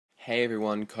Hey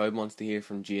everyone, Code Monster here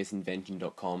from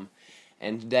gsinvention.com,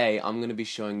 and today I'm going to be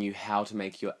showing you how to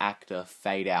make your actor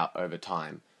fade out over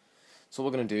time. So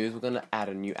what we're going to do is we're going to add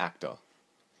a new actor.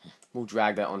 We'll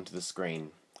drag that onto the screen,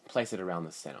 place it around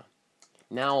the center.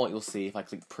 Now what you'll see if I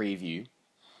click preview,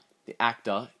 the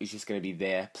actor is just going to be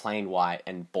there, plain white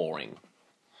and boring.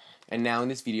 And now in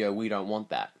this video we don't want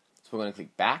that. So we're going to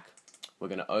click back, we're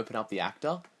going to open up the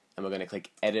actor, and we're going to click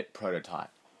edit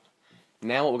prototype.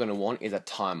 Now what we're going to want is a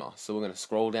timer. So we're going to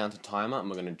scroll down to timer and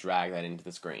we're going to drag that into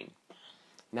the screen.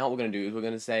 Now what we're going to do is we're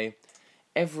going to say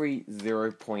every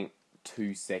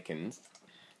 0.2 seconds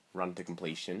run to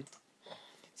completion.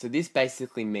 So this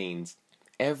basically means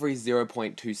every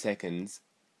 0.2 seconds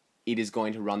it is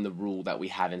going to run the rule that we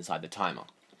have inside the timer.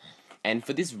 And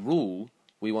for this rule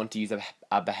we want to use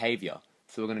a behavior.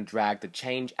 So we're going to drag the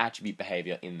change attribute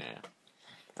behavior in there.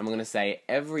 And we're going to say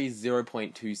every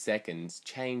 0.2 seconds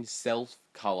change self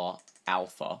color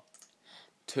alpha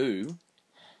to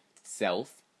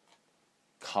self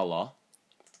color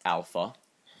alpha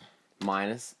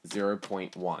minus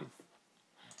 0.1.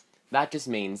 That just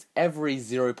means every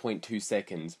 0.2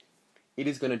 seconds it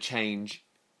is going to change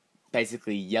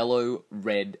basically yellow,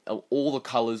 red, all the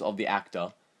colors of the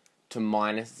actor to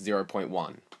minus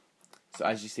 0.1. So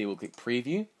as you see, we'll click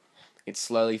preview, it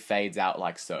slowly fades out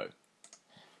like so.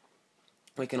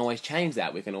 We can always change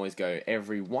that. We can always go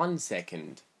every 1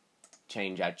 second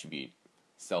change attribute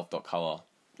self.color,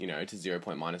 to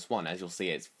 0.-1. As you'll see,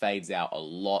 it fades out a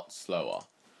lot slower.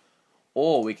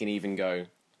 Or we can even go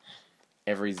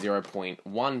every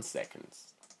 0.1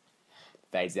 seconds.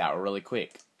 Fades out really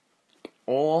quick.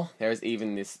 Or there's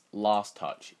even this last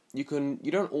touch. You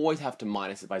don't always have to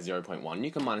minus it by 0.1.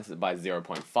 You can minus it by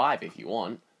 0.5 if you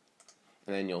want.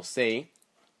 And then you'll see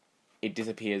it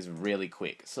disappears really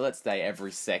quick. So let's say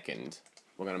every second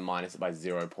we're going to minus it by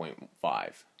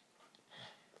 0.5.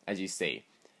 As you see,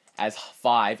 as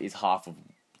 5 is half of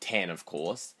 10, of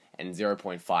course, and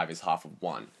 0.5 is half of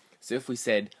 1. So if we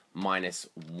said minus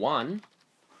 1,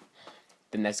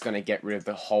 then that's going to get rid of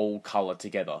the whole color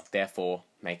together, therefore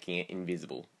making it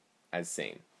invisible, as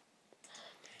seen.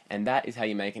 And that is how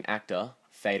you make an actor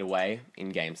fade away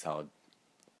in Gamesalad.